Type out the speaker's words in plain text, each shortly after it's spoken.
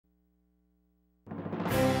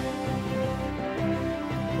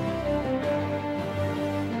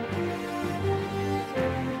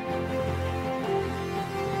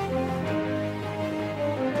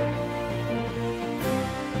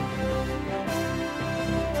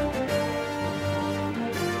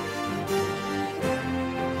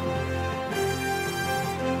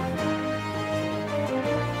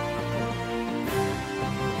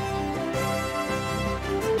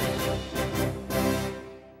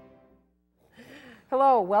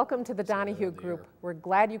Hello, welcome to the Donohue Group. We're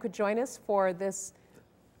glad you could join us for this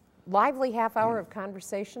lively half hour of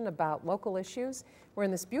conversation about local issues. We're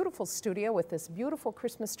in this beautiful studio with this beautiful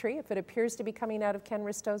Christmas tree. If it appears to be coming out of Ken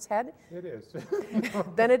Ristow's head, it is.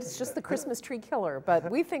 Then it's just the Christmas tree killer. But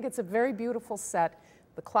we think it's a very beautiful set.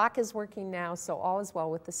 The clock is working now, so all is well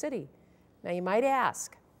with the city. Now you might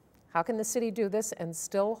ask, how can the city do this and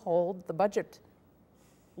still hold the budget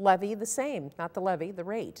levy the same? Not the levy, the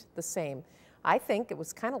rate the same. I think it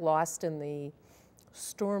was kind of lost in the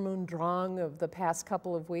Sturm und Drang of the past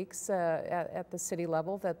couple of weeks at the city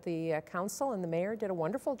level that the council and the mayor did a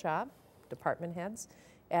wonderful job, department heads,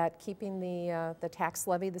 at keeping the tax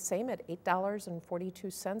levy the same at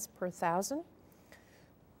 $8.42 per thousand.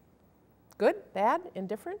 Good, bad,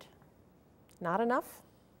 indifferent? Not enough?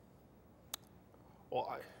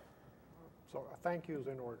 Well, so thank yous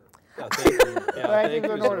in order. Thank you. Thank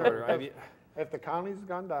yous in order. If the county's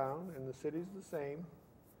gone down and the city's the same,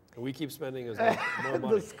 and we keep spending more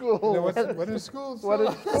money. The school. You know, what is schools?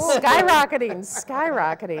 Skyrocketing,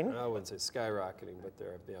 skyrocketing. I wouldn't say skyrocketing, but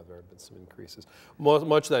there have been some increases.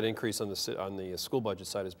 Much of that increase on the school budget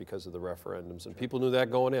side is because of the referendums, and people knew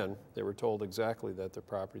that going in. They were told exactly that their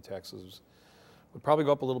property taxes would probably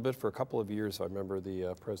go up a little bit for a couple of years. I remember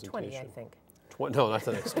the presentation. 20, I think. No, not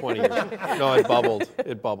the next 20 years. No, it bubbled.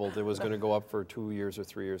 It bubbled. It was going to go up for 2 years or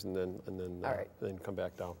 3 years, and then come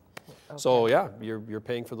back down. Okay. So yeah, you're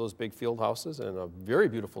paying for those big field houses and a very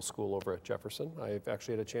beautiful school over at Jefferson. I've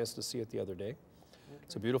actually had a chance to see it the other day. Okay.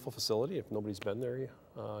 It's a beautiful facility. If nobody's been there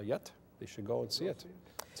yet, they should go and see it.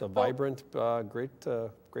 It's a vibrant,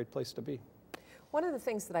 great place to be. One of the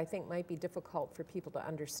things that I think might be difficult for people to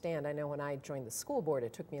understand, I know when I joined the school board,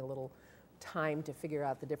 it took me a little time to figure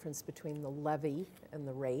out the difference between the levy and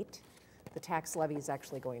the rate. The tax levy is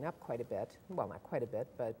actually going up quite a bit. Well, not quite a bit,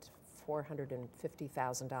 but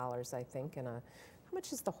 $450,000, I think. And how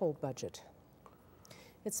much is the whole budget?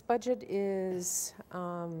 Its budget is,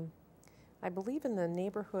 I believe, in the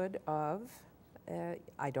neighborhood of,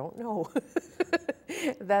 I don't know,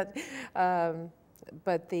 that.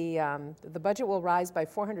 But the budget will rise by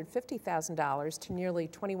 $450,000 to nearly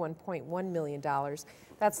 $21.1 million.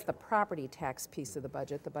 That's the property tax piece of the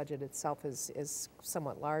budget. The budget itself is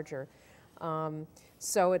somewhat larger.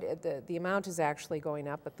 So the amount is actually going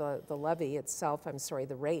up, but the levy itself,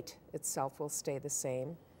 the rate itself will stay the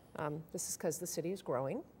same. This is because the city is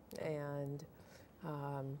growing, and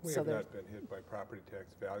we have not been hit by property tax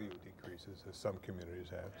value decreases as some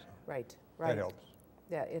communities have. So right. That helps.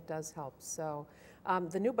 Yeah, it does help. So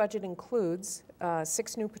the new budget includes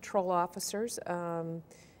 6 new patrol officers,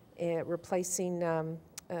 replacing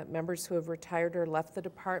members who have retired or left the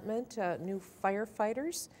department, new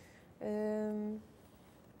firefighters.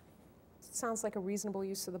 Sounds like a reasonable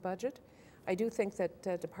use of the budget. I do think that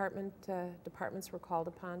departments were called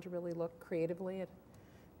upon to really look creatively at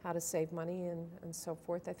how to save money and so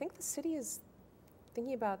forth. I think the city is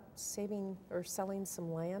thinking about saving or selling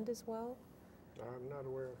some land as well. I'm not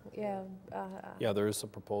aware. Yeah. Yeah, there is some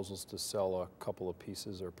proposals to sell a couple of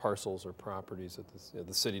pieces or parcels or properties that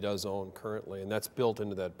the city does own currently, and that's built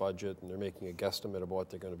into that budget, and they're making a guesstimate of what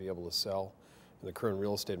they're going to be able to sell in the current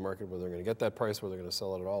real estate market. Whether they're going to get that price, whether they're going to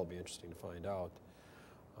sell it at all, will be interesting to find out.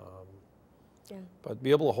 Yeah. But be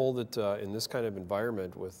able to hold it in this kind of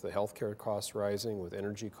environment with the healthcare costs rising, with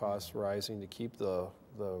energy costs rising, to keep the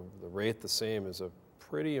rate the same is a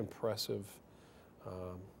pretty impressive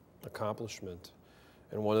accomplishment,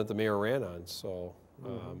 and one that the mayor ran on. So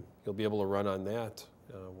he'll be able to run on that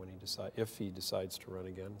when if he decides to run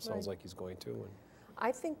again. Sounds like he's going to. And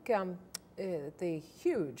I think the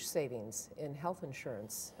huge savings in health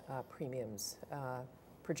insurance premiums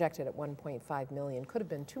projected at $1.5 million, could have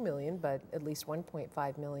been $2 million, but at least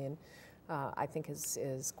 $1.5 million, I think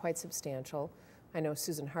is quite substantial. I know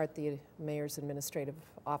Susan Hart, the mayor's administrative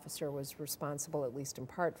officer, was responsible, at least in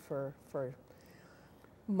part, for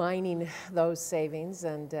mining those savings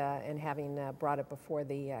and having brought it before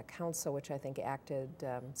the council, which I think acted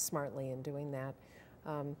smartly in doing that.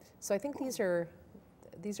 So I think these are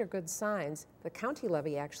good signs. The county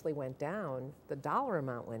levy actually went down. The dollar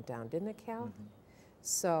amount went down, didn't it, Cal? Mm-hmm.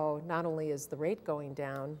 So not only is the rate going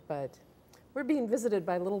down, but we're being visited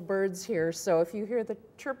by little birds here. So if you hear the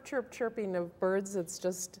chirp, chirp, chirping of birds, it's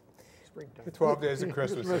just Springtime. The 12 days of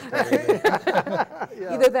Christmas is yeah.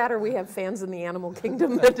 Either that or we have fans in the animal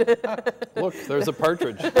kingdom. Look, there's a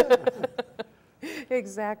partridge.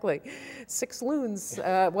 Exactly. 6 loons.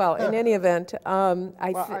 Well, in any event,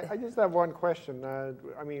 I just have one question. I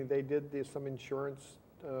mean, they did some insurance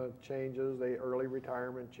changes, early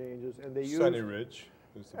retirement changes, and they used Sunny Ridge.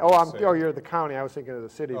 was the Oh, big sale. you're the county, I was thinking of the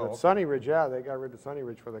city, Oh, but okay. Sunny Ridge, yeah, they got rid of Sunny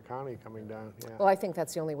Ridge for the county coming down, yeah, Well, I think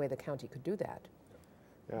that's the only way the county could do that,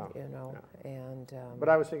 yeah. you know, and. But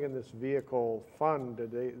I was thinking this vehicle fund,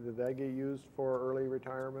 did that get used for early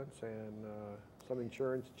retirements and some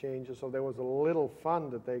insurance changes? So there was a little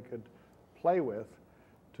fund that they could play with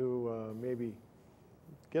to maybe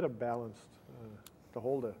get a balanced, to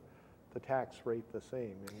hold the tax rate the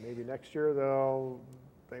same. And maybe next year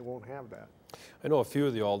they won't have that. I know a few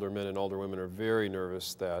of the aldermen and alderwomen are very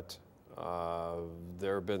nervous that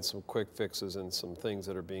there have been some quick fixes and some things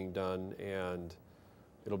that are being done, and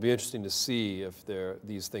it'll be interesting to see if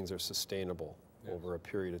these things are sustainable over a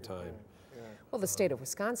period of time. Yeah. Well, the state of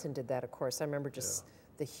Wisconsin did that, of course. I remember just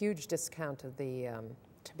the huge discount of the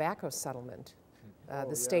tobacco settlement.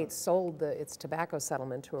 The state sold its tobacco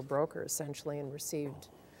settlement to a broker, essentially, and received,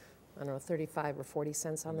 I don't know, 35 or 40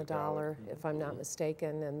 cents on the dollar, if I'm not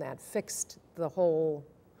mistaken, and that fixed the whole,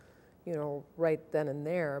 you know, right then and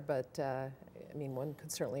there. But, I mean, one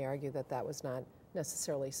could certainly argue that that was not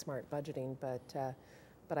necessarily smart budgeting,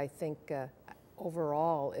 but I think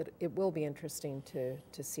overall it will be interesting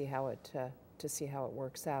to see how it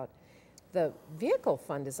works out. The vehicle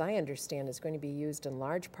fund, as I understand, is going to be used in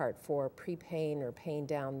large part for prepaying or paying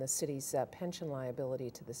down the city's pension liability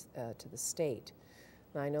to the state.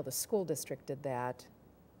 Now, I know the school district did that.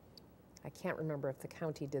 I can't remember if the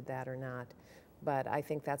county did that or not, but I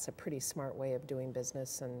think that's a pretty smart way of doing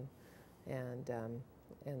business and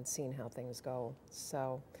seeing how things go.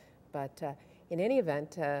 So, but in any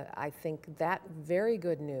event, I think that very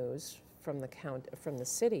good news from the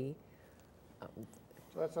city.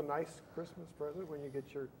 So that's a nice Christmas present when you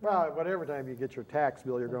get your, well, whatever time you get your tax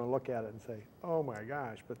bill, you're going to look at it and say, oh my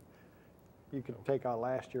gosh, but you can take out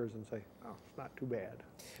last year's and say, oh, it's not too bad.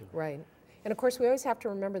 Right. And of course, we always have to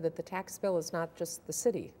remember that the tax bill is not just the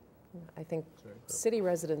city. I think city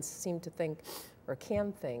residents seem to think, or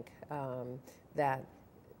can think, that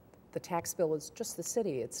the tax bill is just the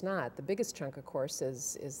city. It's not. The biggest chunk, of course,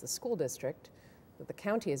 is the school district. The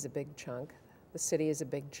county is a big chunk. The city is a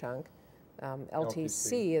big chunk.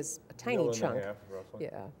 LTC is a tiny chunk. Roughly.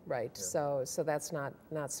 Yeah, right. Yeah. So that's not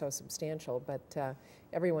so substantial, but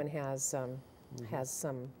everyone has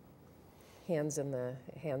some hands in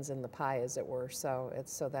the pie, as it were. So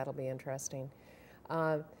that'll be interesting.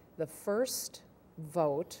 The first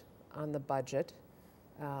vote on the budget,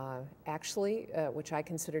 actually, which I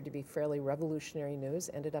consider to be fairly revolutionary news,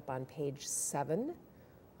 ended up on page 7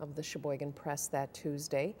 of the Sheboygan Press that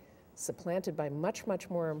Tuesday, supplanted by much, much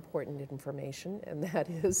more important information, and that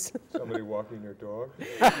is... Somebody walking their dog?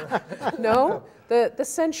 No, the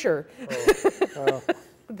censure. Oh.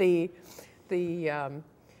 The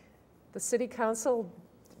city council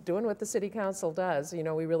doing what the city council does. You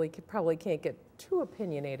know, we really probably can't get too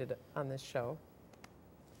opinionated on this show.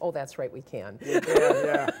 Oh, that's right, we can.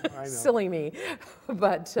 Yeah, I know. Silly me.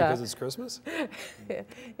 But Because it's Christmas?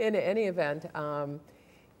 in any event,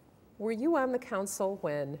 were you on the council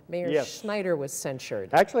when Mayor Yes. Schneider was censured?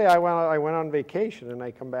 Actually, I went on vacation, and I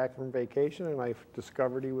come back from vacation, and I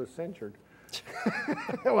discovered he was censured.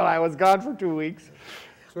 Well, I was gone for 2 weeks.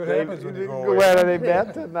 So what happens when you go away? Well, they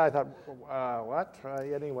met, and I thought, what?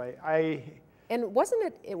 Anyway, And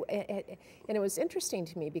wasn't it, and it was interesting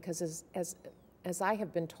to me because as I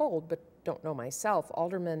have been told, but don't know myself,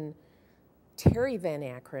 Alderman Terry Van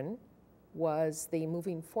Akron was the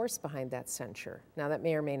moving force behind that censure. Now, that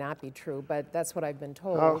may or may not be true, but that's what I've been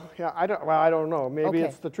told. Oh, yeah, I don't know. Maybe Okay.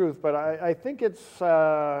 it's the truth, but I think it's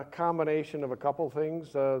a combination of a couple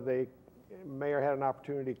things. The mayor had an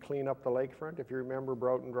opportunity to clean up the lakefront. If you remember,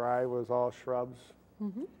 Broughton Drive was all shrubs.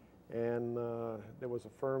 Mm-hmm. And there was a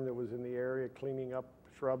firm that was in the area cleaning up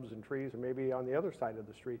shrubs and trees, or maybe on the other side of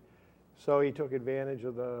the street. So he took advantage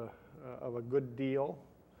of a good deal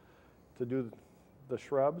to do the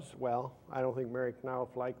shrubs. Well, I don't think Mary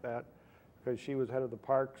Knauf liked that, because she was head of the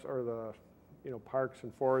parks, or the parks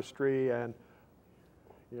and forestry, and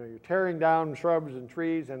you're tearing down shrubs and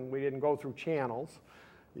trees, and we didn't go through channels.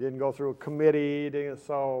 You didn't go through a committee,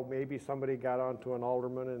 so maybe somebody got onto an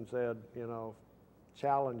alderman and said,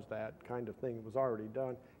 challenge that kind of thing. It was already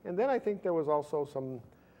done. And then I think there was also some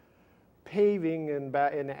paving in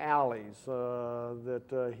alleys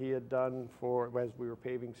that he had done as we were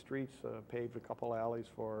paving streets, paved a couple alleys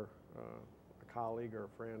for a colleague or a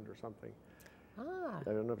friend or something. Ah.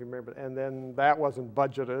 I don't know if you remember. And then that wasn't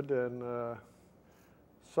budgeted, and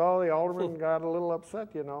so the alderman got a little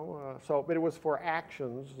upset, but it was for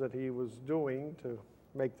actions that he was doing to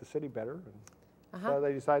make the city better, and so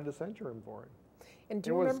they decided to censure him for it. And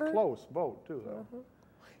do you remember? It was a close vote, too, though. Do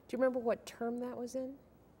you remember what term that was in?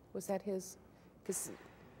 Was that his? Because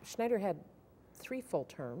Schneider had 3 full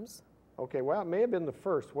terms. Okay, well, it may have been the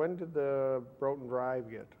first. When did the Broughton Drive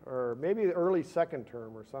get? Or maybe the early second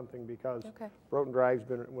term or something, because Broughton Drive's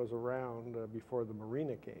was around before the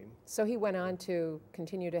marina came. So he went on to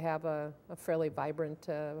continue to have a fairly vibrant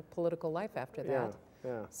political life after that.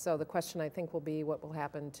 Yeah. So the question, I think, will be what will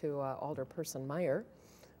happen to Alderperson Meyer.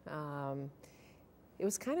 It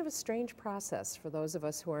was kind of a strange process for those of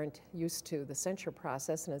us who aren't used to the censure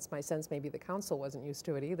process, and it's my sense maybe the council wasn't used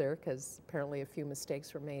to it either, because apparently a few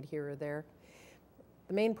mistakes were made here or there.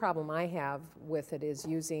 The main problem I have with it is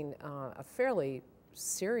using a fairly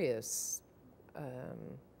serious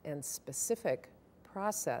and specific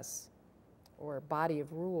process or body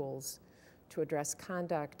of rules to address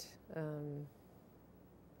conduct.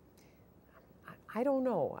 I don't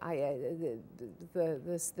know.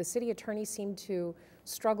 The city attorney seemed to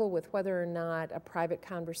struggle with whether or not a private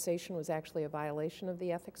conversation was actually a violation of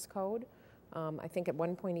the ethics code. I think at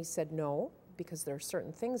one point he said no, because there are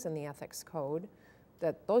certain things in the ethics code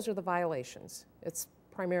that those are the violations. It's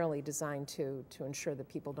primarily designed to ensure that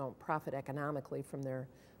people don't profit economically from their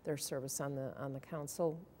service on the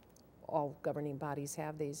council. All governing bodies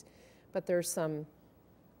have these. But there's some,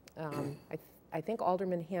 I think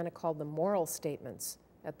Alderman Hanna called them moral statements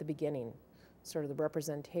at the beginning, sort of the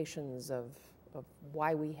representations of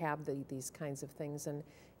why we have these kinds of things. And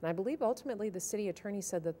I believe ultimately the city attorney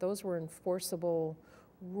said that those were enforceable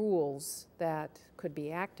rules that could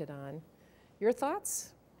be acted on. Your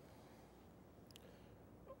thoughts?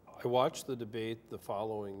 I watched the debate the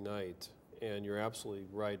following night, and you're absolutely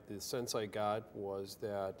right. The sense I got was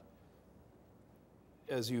that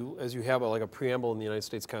as you have like a preamble in the United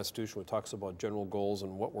States Constitution which talks about general goals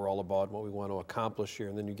and what we're all about and what we want to accomplish here,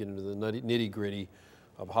 and then you get into the nitty-gritty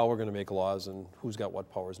of how we're going to make laws and who's got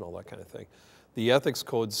what powers and all that kind of thing. The ethics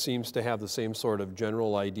code seems to have the same sort of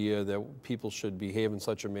general idea that people should behave in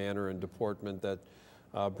such a manner and deportment that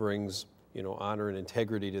brings, you know, honor and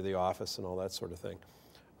integrity to the office and all that sort of thing.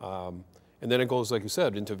 And then it goes, like you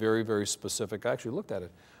said, into very, very specific, I actually looked at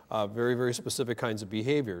it, very, very specific kinds of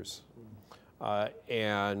behaviors.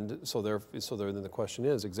 And so then the question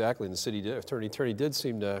is, exactly, and the city attorney did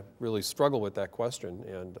seem to really struggle with that question,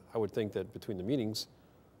 and I would think that between the meetings,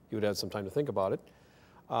 you would have some time to think about it.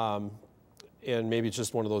 And maybe it's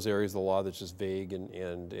just one of those areas of the law that's just vague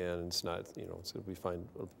and it's not, you know,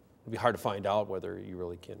 it'll be hard to find out whether you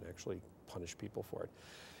really can actually punish people for it.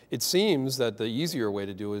 It seems that the easier way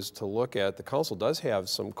to do is to look at, the council does have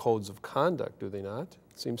some codes of conduct, do they not?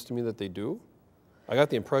 It seems to me that they do. I got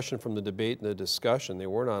the impression from the debate and the discussion, they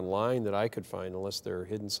weren't online that I could find unless they're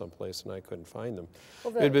hidden someplace and I couldn't find them.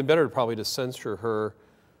 Well, it'd been better probably to censure her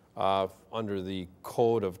under the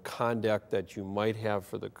code of conduct that you might have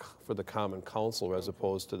for the common council as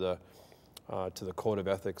opposed to the code of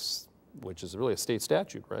ethics, which is really a state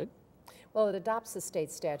statute, right? Well, it adopts the state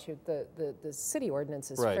statute. The city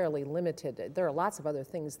ordinance is fairly limited. There are lots of other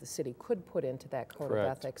things the city could put into that code of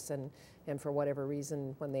ethics, and for whatever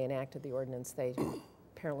reason, when they enacted the ordinance, they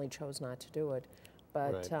apparently chose not to do it.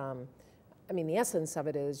 But, I mean, the essence of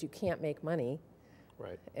it is you can't make money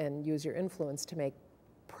and use your influence to make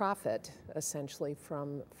profit, essentially,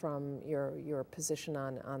 from your position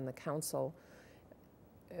on the council,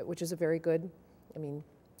 which is a very good, I mean,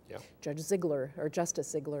 Judge Ziegler, or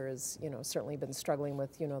Justice Ziegler, has, you know, certainly been struggling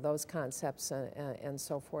with, you know, those concepts and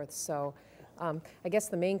so forth. So I guess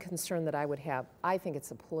the main concern that I would have, I think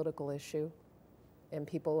it's a political issue, and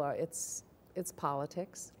people are, it's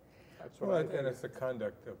politics. That's right. And it's the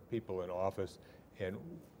conduct of people in office, and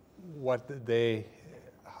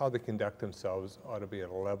how they conduct themselves ought to be at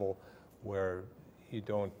a level where you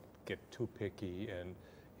don't get too picky. And,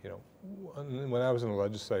 you know, when I was in the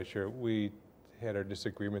legislature, we had our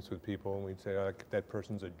disagreements with people, and we'd say, oh, that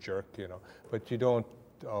person's a jerk, you know. But you don't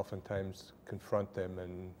oftentimes confront them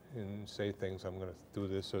and say things, I'm going to do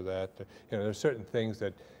this or that. You know, there's certain things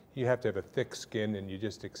that you have to have a thick skin, and you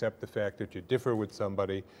just accept the fact that you differ with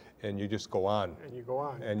somebody, and you just go on. And you go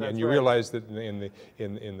on. And you realize that in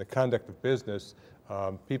the conduct of business,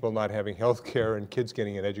 people not having health care and kids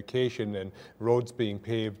getting an education and roads being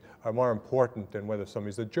paved are more important than whether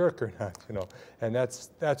somebody's a jerk or not, you know. And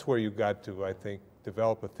that's where you got to, I think,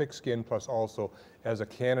 develop a thick skin, plus also as a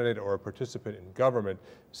candidate or a participant in government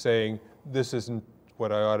saying, this isn't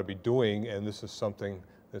what I ought to be doing, and this is something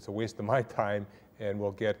that's a waste of my time, and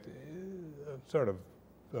will get sort of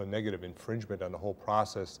a negative infringement on the whole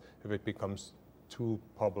process if it becomes too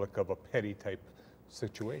public of a petty type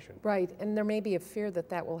situation. Right, and there may be a fear that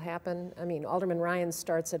that will happen. I mean, Alderman Ryan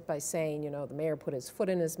starts it by saying, you know, the mayor put his foot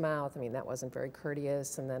in his mouth. I mean, that wasn't very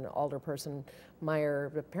courteous. And then Alderperson Meyer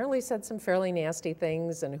apparently said some fairly nasty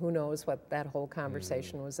things, and who knows what that whole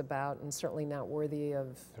conversation was about, and certainly not worthy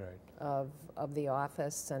of, of the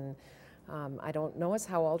office. And I don't know as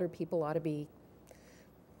how Alder people ought to be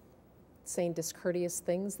saying discourteous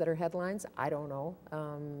things that are headlines. I don't know.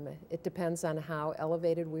 It depends on how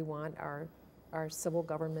elevated we want our civil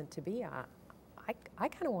government to be. I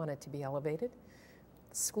kind of want it to be elevated.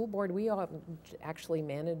 The school board, we all actually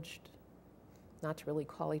managed not to really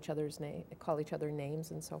call each other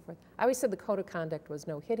names and so forth. I always said the code of conduct was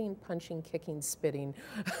no hitting, punching, kicking, spitting.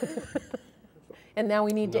 And now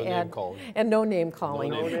we need to add, and no name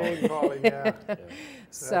calling. No name calling, yeah.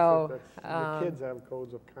 So the kids have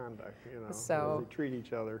codes of conduct, you know, so they treat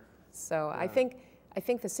each other. So I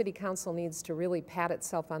think the city council needs to really pat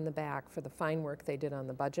itself on the back for the fine work they did on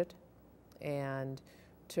the budget, and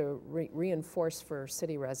to reinforce for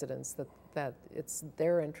city residents that it's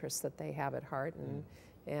their interests that they have at heart,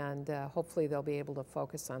 and hopefully they'll be able to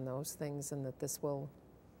focus on those things, and that this will,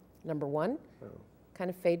 number one, kind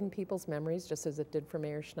of fade in people's memories, just as it did for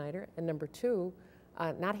Mayor Schneider, and number two,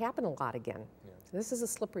 not happen a lot again. Yeah. This is a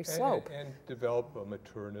slippery slope. And develop a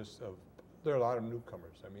matureness of, there are a lot of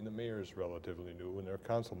newcomers. I mean, the mayor is relatively new, and their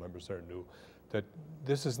council members are new. That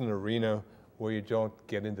this is an arena where you don't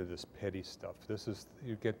get into this petty stuff. This is,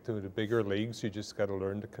 you get to the bigger leagues, you just got to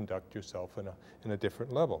learn to conduct yourself in a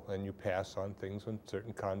different level, and you pass on things when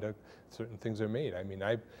certain things are made. I mean,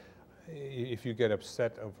 if you get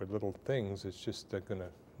upset over little things, it's just going to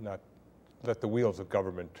not let the wheels of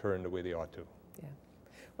government turn the way they ought to. Yeah.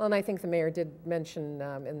 Well, and I think the mayor did mention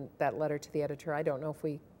in that letter to the editor, I don't know if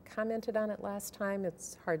we commented on it last time,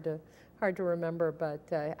 it's hard to remember, but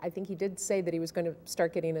I think he did say that he was going to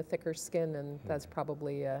start getting a thicker skin, and that's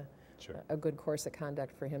probably a good course of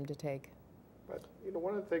conduct for him to take. But, you know,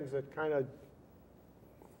 one of the things that kind of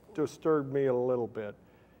disturbed me a little bit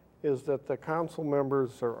is that the council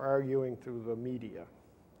members are arguing through the media.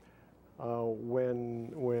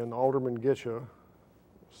 When Alderman Gisha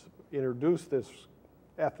introduced this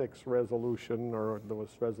ethics resolution, or there was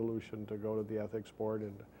resolution to go to the ethics board,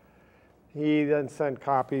 and he then sent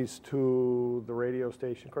copies to the radio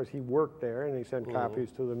station. Of course, he worked there, and he sent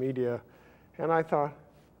copies to the media. And I thought,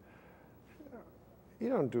 you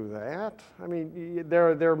don't do that. I mean,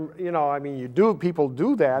 you know, I mean, people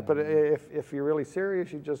do that, but if you're really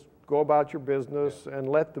serious, you just go about your business and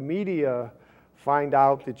let the media find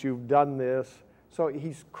out that you've done this. So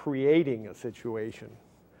he's creating a situation.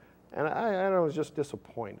 And I was just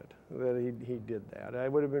disappointed that he did that. It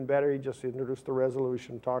would have been better he just introduced the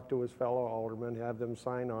resolution, talk to his fellow aldermen, have them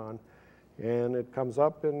sign on, and it comes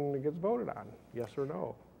up and it gets voted on, yes or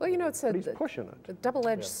no. Well, you know, it's he's pushing it. A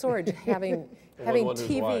double-edged sword having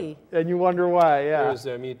TV. Why. And you wonder why, yeah.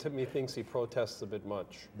 I mean, me thinks he protests a bit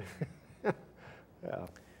much. Yeah.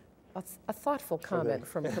 A thoughtful comment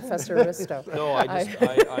from Professor Risto. No,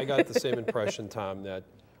 I got the same impression, Tom, that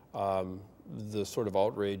the sort of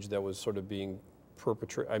outrage that was sort of being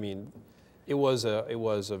perpetrated, I mean, it was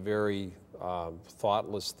a very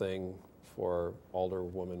thoughtless thing for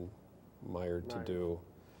Alderwoman Meyer to do.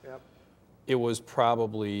 Yep. It was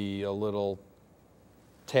probably a little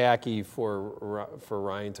tacky for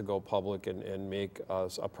Ryan to go public and make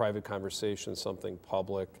a private conversation something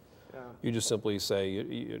public. Yeah. You just simply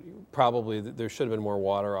say, probably there should have been more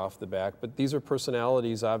water off the back, but these are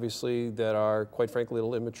personalities, obviously, that are, quite frankly, a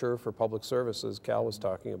little immature for public service, as Cal was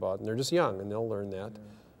talking about, and they're just young, and they'll learn that.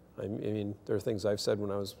 Yeah. I mean, there are things I've said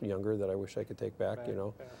when I was younger that I wish I could take back, you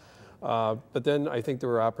know. Yeah. But then I think there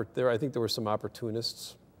were some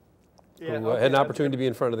opportunists who had an opportunity to be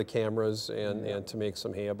in front of the cameras and to make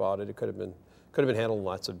some hay about it. It could have been handled in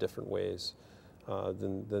lots of different ways.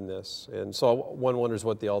 Than this. And so one wonders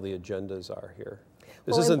what all the agendas are here.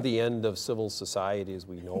 This isn't the end of civil society as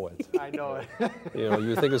we know it. I know it. You know,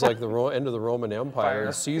 you think it's like the end of the Roman Empire,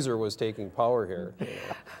 and Caesar was taking power here. You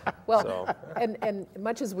know. Well, and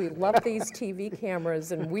much as we love these TV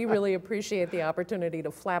cameras, and we really appreciate the opportunity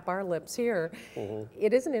to flap our lips here,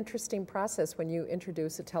 it is an interesting process when you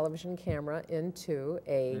introduce a television camera into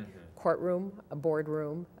a courtroom, a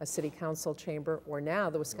boardroom, a city council chamber, or now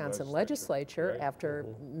the Wisconsin legislature, after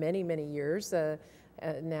many, many years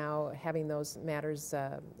now having those matters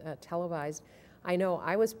televised. I know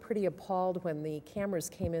I was pretty appalled when the cameras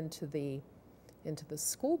came into the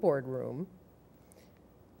school board room.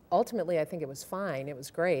 Ultimately, I think it was fine. It was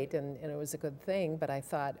great, and it was a good thing. But I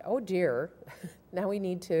thought, oh dear, now we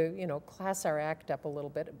need to, you know, class our act up a little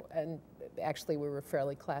bit. And actually, we were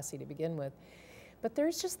fairly classy to begin with. But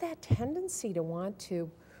there's just that tendency to want to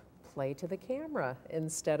play to the camera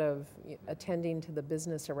instead of attending to the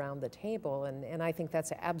business around the table, and I think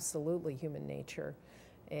that's absolutely human nature.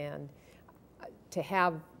 And to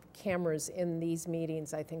have cameras in these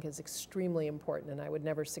meetings, I think, is extremely important, and I would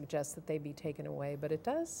never suggest that they be taken away, but it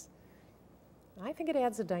does. I think it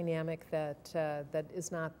adds a dynamic that that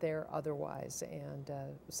is not there otherwise, and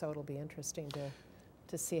so it'll be interesting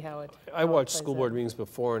to see how it. I watched school board meetings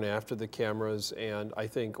before and after the cameras, and I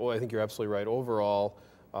think you're absolutely right. Overall,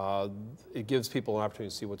 it gives people an opportunity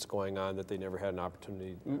to see what's going on that they never had an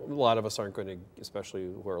opportunity. A lot of us aren't going to,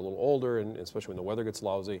 especially who are a little older, and especially when the weather gets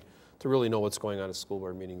lousy, to really know what's going on at school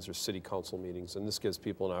board meetings or city council meetings. And this gives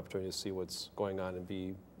people an opportunity to see what's going on and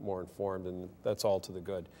be more informed, and that's all to the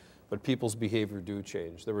good. But people's behavior do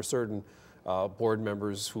change. There were certain board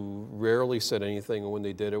members who rarely said anything, and when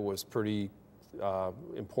they did, it was pretty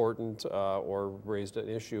important or raised an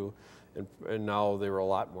issue, and now they were a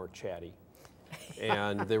lot more chatty.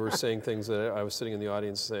 And they were saying things that I was sitting in the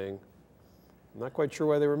audience saying, I'm not quite sure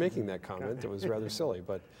why they were making that comment. It was rather silly,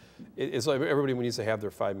 but it's like everybody needs to have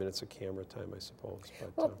their 5 minutes of camera time, I suppose.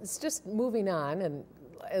 But, well, it's just moving on, and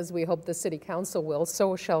as we hope the City Council will,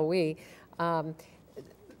 so shall we.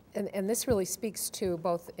 And this really speaks to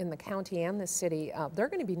both in the county and the city. There are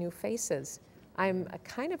going to be new faces. I'm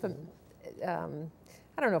kind of,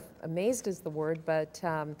 I don't know if amazed is the word, but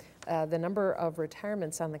the number of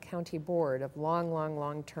retirements on the county board of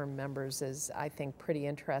long-term members is, I think, pretty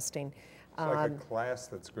interesting. It's like a class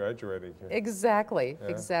that's graduating here. Exactly, yeah.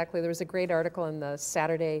 Exactly. There was a great article in the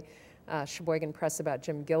Saturday Sheboygan Press about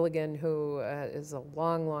Jim Gilligan, who is a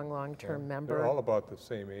long-term member. They're all about the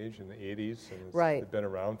same age, in the 80s, and right. They've been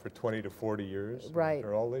around for 20 to 40 years. Right.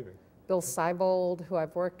 They're all leaving. Bill Seibold, who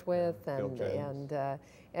I've worked with, yeah,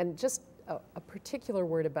 and just a particular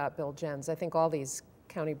word about Bill Jens. I think all these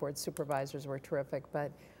county board supervisors were terrific,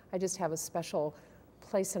 but I just have a special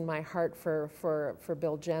place in my heart for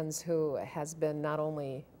Bill Jens, who has been not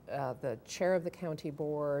only the chair of the county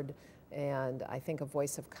board, and I think a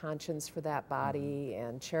voice of conscience for that body,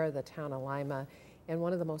 and chair of the town of Lima, and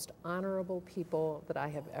one of the most honorable people that I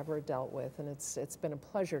have ever dealt with. And it's been a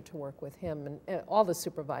pleasure to work with him and all the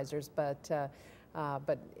supervisors, but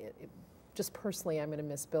just personally, I'm going to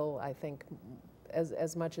miss Bill, I think,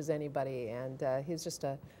 as much as anybody, and he's just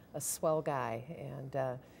a swell guy,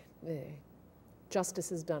 and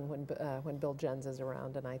justice is done when Bill Jens is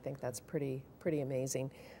around, and I think that's pretty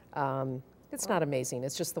amazing. It's not amazing,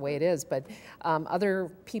 it's just the way it is, but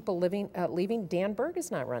other people leaving. Dan Berg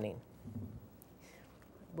is not running.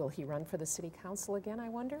 Will he run for the city council again, I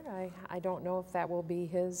wonder? I don't know if that will be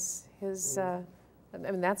his I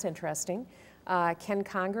mean, that's interesting. Ken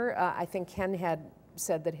Conger, I think Ken had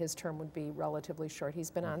said that his term would be relatively short.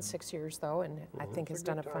 He's been on 6 years, though, and I think has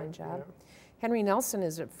done a fine job. Yeah. Henry Nelson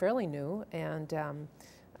is fairly new, and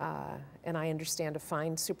I understand a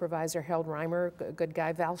fine supervisor. Harold Reimer, a good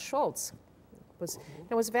guy. Val Schultz.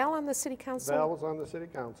 Was Val on the city council? Val was on the city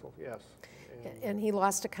council, yes. And he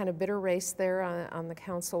lost a kind of bitter race there on the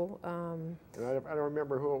council. And I don't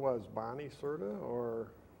remember who it was, Bonnie Serta,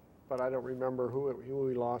 but I don't remember who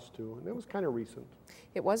he lost to. And it was kind of recent.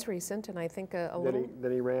 It was recent, and I think a little.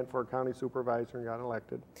 Then he ran for a county supervisor and got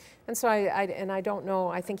elected. And so I don't know.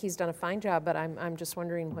 I think he's done a fine job, but I'm just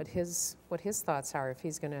wondering what his thoughts are. If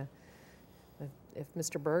he's going to, if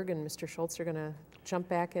Mr. Berg and Mr. Schultz are going to jump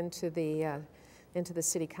back into the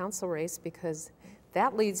city council race, because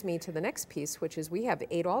that leads me to the next piece, which is we have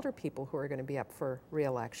 8 alder people who are going to be up for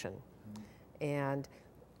re-election. And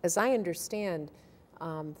as I understand,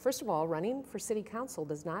 first of all, running for city council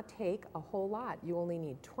does not take a whole lot. You only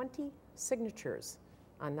need 20 signatures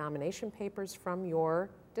on nomination papers from your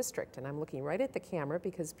district. And I'm looking right at the camera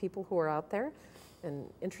because people who are out there and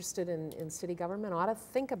interested in city government ought to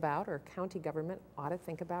think about, or county government ought to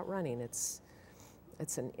think about running.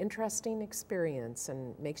 It's an interesting experience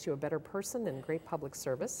and makes you a better person and great public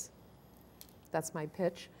service. That's my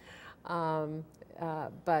pitch.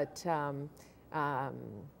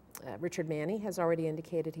 Richard Manny has already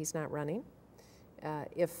indicated he's not running.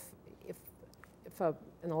 If an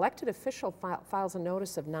elected official files a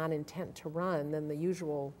notice of non-intent to run, then the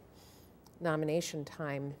usual nomination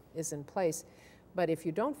time is in place. But if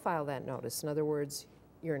you don't file that notice, in other words,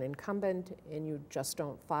 you're an incumbent and you just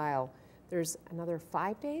don't file, there's another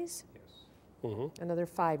 5 days? Yes. Mm-hmm. Another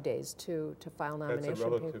 5 days to file nomination papers. That's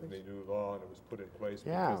a relatively new law, and it was put in place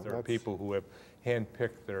because there are people who have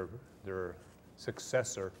handpicked their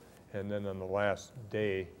successor, and then on the last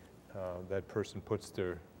day, that person puts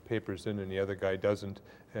their papers in and the other guy doesn't,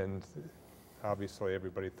 and obviously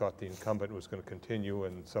everybody thought the incumbent was going to continue,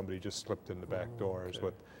 and somebody just slipped in the back door. Is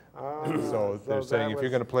what. So they're saying, if you're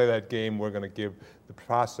going to play that game, we're going to give the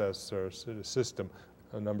process or the system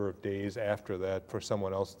a number of days after that for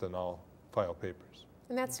someone else to now file papers.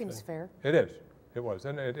 And that seems fair. It is. It was.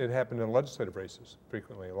 And it happened in legislative races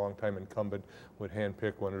frequently. A long-time incumbent would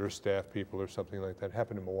handpick one of their staff people or something like that. It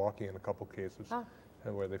happened in Milwaukee in a couple cases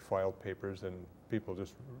where they filed papers and people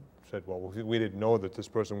just said, well, we didn't know that this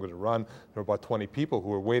person was going to run. There were about 20 people who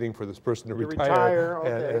were waiting for this person to retire.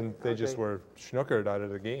 Okay. And they just were schnookered out of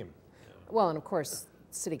the game. Well, and of course,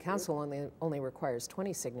 City Council only requires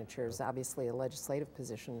 20 signatures. Obviously, a legislative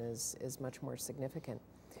position is much more significant.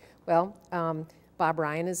 Well, Bob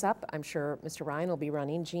Ryan is up. I'm sure Mr. Ryan will be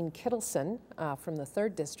running. Jean Kittleson from the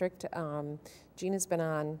 3rd District. Jean has been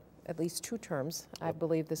on at least 2 terms. I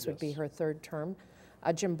believe this would be her 3rd term.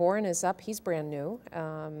 Jim Boren is up. He's brand new.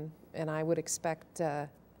 And I would expect, and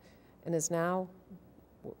is now,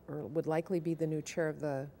 or would likely be the new chair of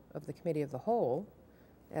the Committee of the Whole,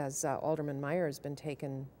 as Alderman Meyer has been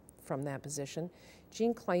taken from that position.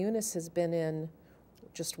 Jean Clayunas has been in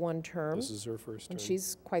just 1 term. This is her first term. And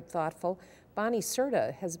she's quite thoughtful. Bonnie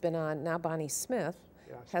Serta has been on, now Bonnie Smith.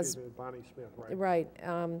 Yeah, excuse me, Bonnie Smith, right. Right.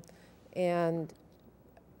 And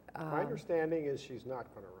my understanding is she's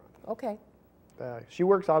not going to run. okay. She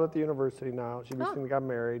works out at the university now. She recently got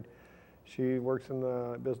married. She works in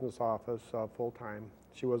the business office full-time.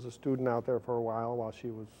 She was a student out there for a while she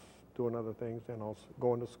was doing other things and also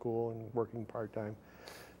going to school and working part-time.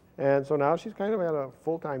 And so now she's kind of had a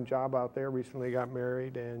full-time job out there, recently got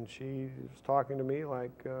married, and she's talking to me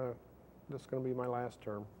like, this is going to be my last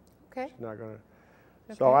term. Okay. She's not going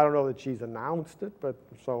to. So I don't know that she's announced it, but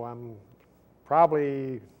so I'm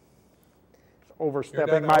probably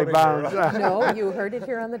overstepping my bounds. No, you heard it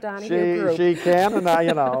here on the Donohue Group. She can, and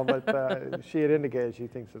I, but she had indicated she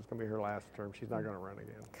thinks it's going to be her last term. She's not going to run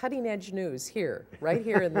again. Cutting edge news here, right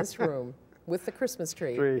here in this room, with the Christmas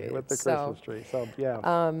tree. With the Christmas tree. So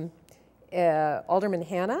yeah. Alderman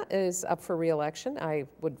Hanna is up for re-election. I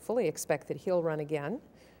would fully expect that he'll run again.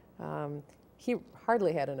 He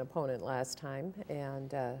hardly had an opponent last time,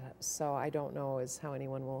 and so I don't know how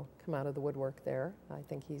anyone will come out of the woodwork there. I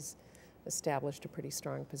think he's established a pretty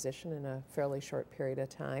strong position in a fairly short period of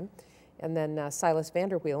time. And then Silas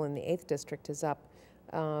Vanderweel in the 8th District is up.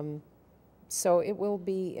 So it will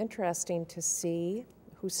be interesting to see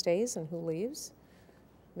who stays and who leaves.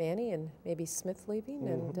 Manny and maybe Smith leaving,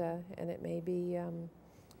 and it may be,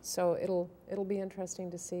 so it'll be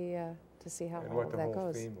interesting to see how and all what of the that whole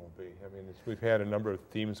goes. theme will be. I mean, we've had a number of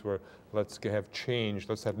themes where let's have change,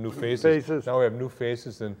 let's have new faces. Now we have new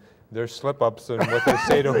faces, and their slip-ups and what they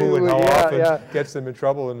say to who and how often gets them in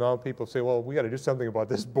trouble, and now people say, well, we got to do something about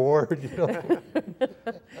this board,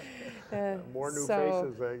 More new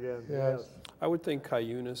faces again. Yes. I would think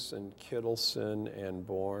Cayunas and Kittleson and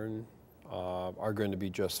Bourne are going to be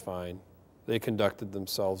just fine. They conducted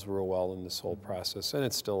themselves real well in this whole process, and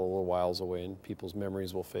it's still a little whiles away, and people's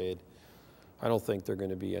memories will fade. I don't think they're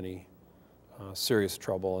going to be any serious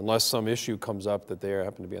trouble, unless some issue comes up that they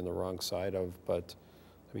happen to be on the wrong side of. But,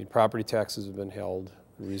 I mean, property taxes have been held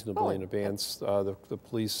reasonably in advance. The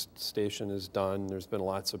police station is done. There's been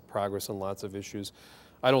lots of progress on lots of issues.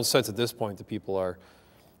 I don't sense at this point that people are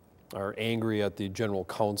angry at the general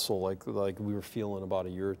council like we were feeling about a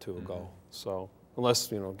year or two ago. So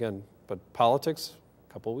unless, again, but politics,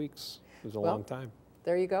 a couple of weeks is a long time.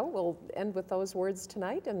 There you go. We'll end with those words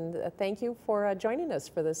tonight, and thank you for joining us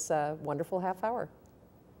for this wonderful half hour.